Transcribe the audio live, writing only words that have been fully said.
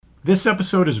This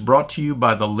episode is brought to you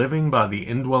by the Living by the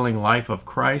Indwelling Life of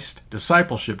Christ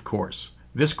Discipleship course.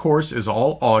 This course is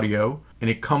all audio,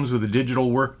 and it comes with a digital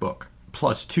workbook,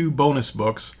 plus 2 bonus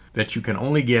books that you can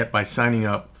only get by signing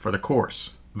up for the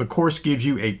course. The course gives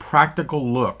you a practical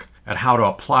look at how to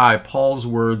apply Paul's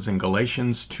words in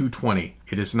Galatians 2:20.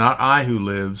 It is not I who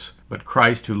lives, but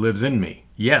Christ who lives in me.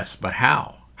 Yes, but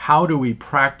how? How do we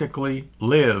practically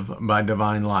live by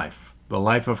divine life? The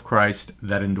life of Christ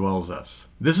that indwells us.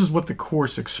 This is what the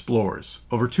course explores.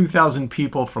 Over 2,000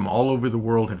 people from all over the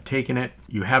world have taken it.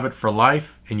 You have it for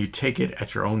life, and you take it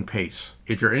at your own pace.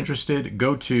 If you're interested,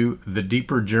 go to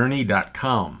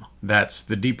thedeeperjourney.com. That's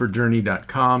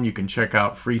thedeeperjourney.com. You can check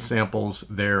out free samples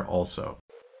there also.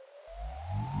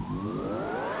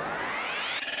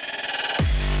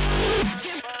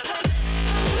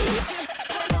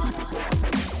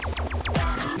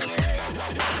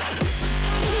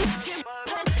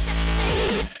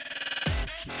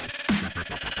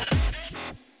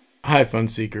 Hi, fun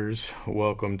seekers.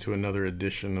 Welcome to another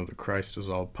edition of the Christ is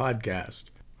All podcast.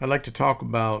 I'd like to talk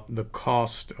about the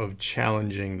cost of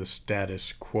challenging the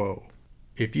status quo.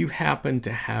 If you happen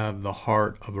to have the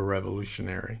heart of a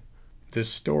revolutionary, this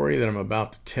story that I'm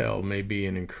about to tell may be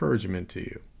an encouragement to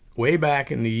you. Way back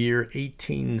in the year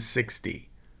 1860,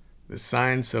 the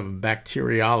science of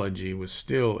bacteriology was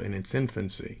still in its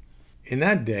infancy. In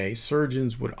that day,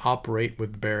 surgeons would operate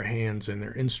with bare hands, and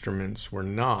their instruments were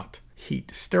not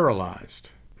heat sterilized,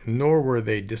 nor were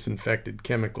they disinfected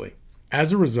chemically.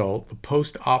 As a result, the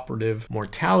post-operative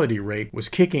mortality rate was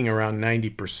kicking around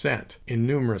 90% in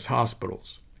numerous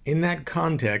hospitals. In that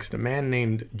context, a man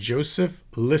named Joseph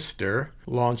Lister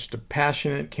launched a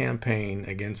passionate campaign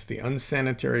against the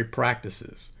unsanitary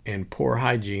practices and poor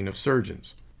hygiene of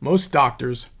surgeons. Most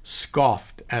doctors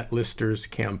scoffed at Lister's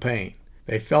campaign.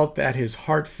 They felt that his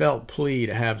heartfelt plea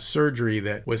to have surgery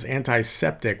that was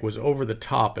antiseptic was over the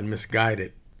top and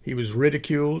misguided. He was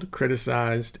ridiculed,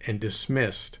 criticized, and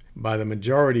dismissed by the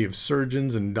majority of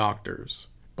surgeons and doctors.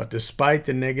 But despite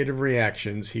the negative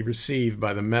reactions he received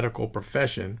by the medical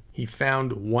profession, he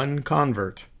found one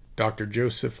convert, Dr.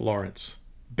 Joseph Lawrence.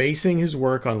 Basing his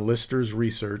work on Lister's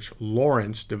research,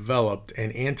 Lawrence developed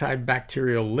an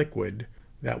antibacterial liquid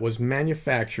that was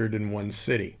manufactured in one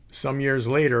city. Some years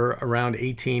later, around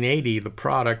 1880, the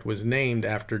product was named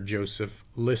after Joseph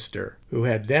Lister, who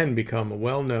had then become a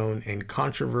well-known and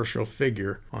controversial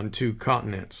figure on 2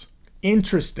 continents.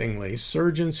 Interestingly,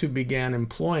 surgeons who began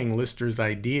employing Lister's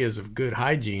ideas of good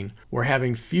hygiene were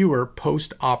having fewer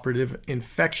post-operative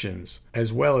infections,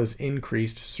 as well as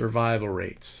increased survival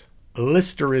rates.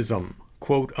 Listerism,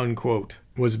 quote unquote,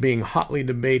 was being hotly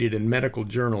debated in medical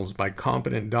journals by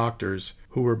competent doctors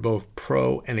who were both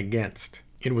pro and against.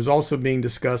 It was also being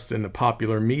discussed in the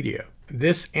popular media.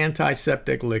 This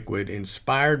antiseptic liquid,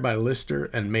 inspired by Lister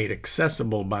and made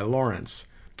accessible by Lawrence,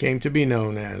 came to be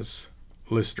known as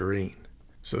Listerine.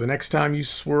 So the next time you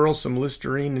swirl some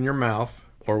Listerine in your mouth,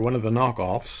 or one of the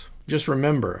knockoffs, just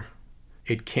remember,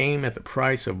 it came at the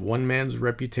price of one man's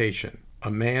reputation,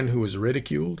 a man who was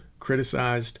ridiculed,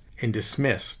 criticized, and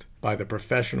dismissed by the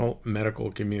professional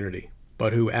medical community,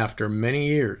 but who after many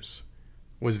years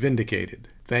was vindicated.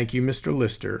 Thank you, Mr.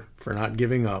 Lister, for not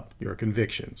giving up your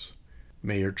convictions.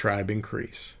 May your tribe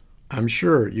increase. I'm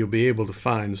sure you'll be able to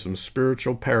find some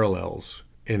spiritual parallels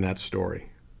in that story.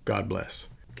 God bless.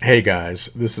 Hey guys,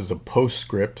 this is a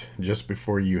postscript just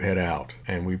before you head out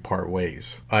and we part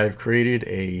ways. I've created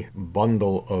a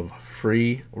bundle of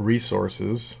free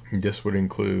resources. This would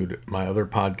include my other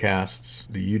podcasts,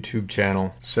 the YouTube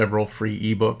channel, several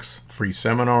free ebooks, free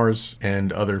seminars,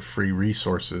 and other free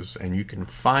resources. And you can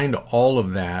find all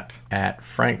of that at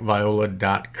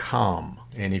frankviola.com.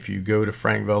 And if you go to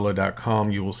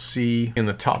frankviola.com, you will see in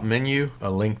the top menu a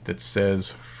link that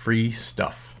says free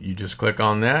stuff. You just click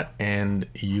on that and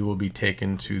you will be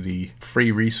taken to the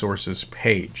free resources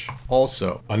page.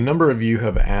 Also, a number of you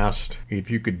have asked if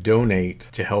you could donate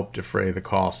to help defray the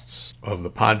costs of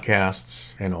the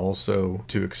podcasts and also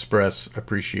to express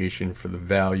appreciation for the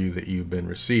value that you've been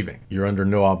receiving. You're under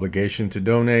no obligation to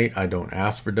donate. I don't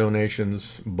ask for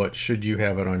donations, but should you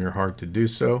have it on your heart to do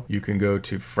so, you can go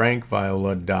to frankviola.us.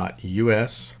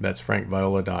 That's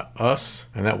frankviola.us,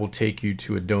 and that will take you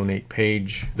to a donate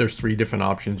page. There's 3 different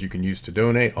options you can use to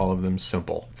donate, all of them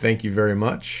simple. Thank you very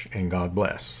much, and God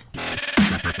bless.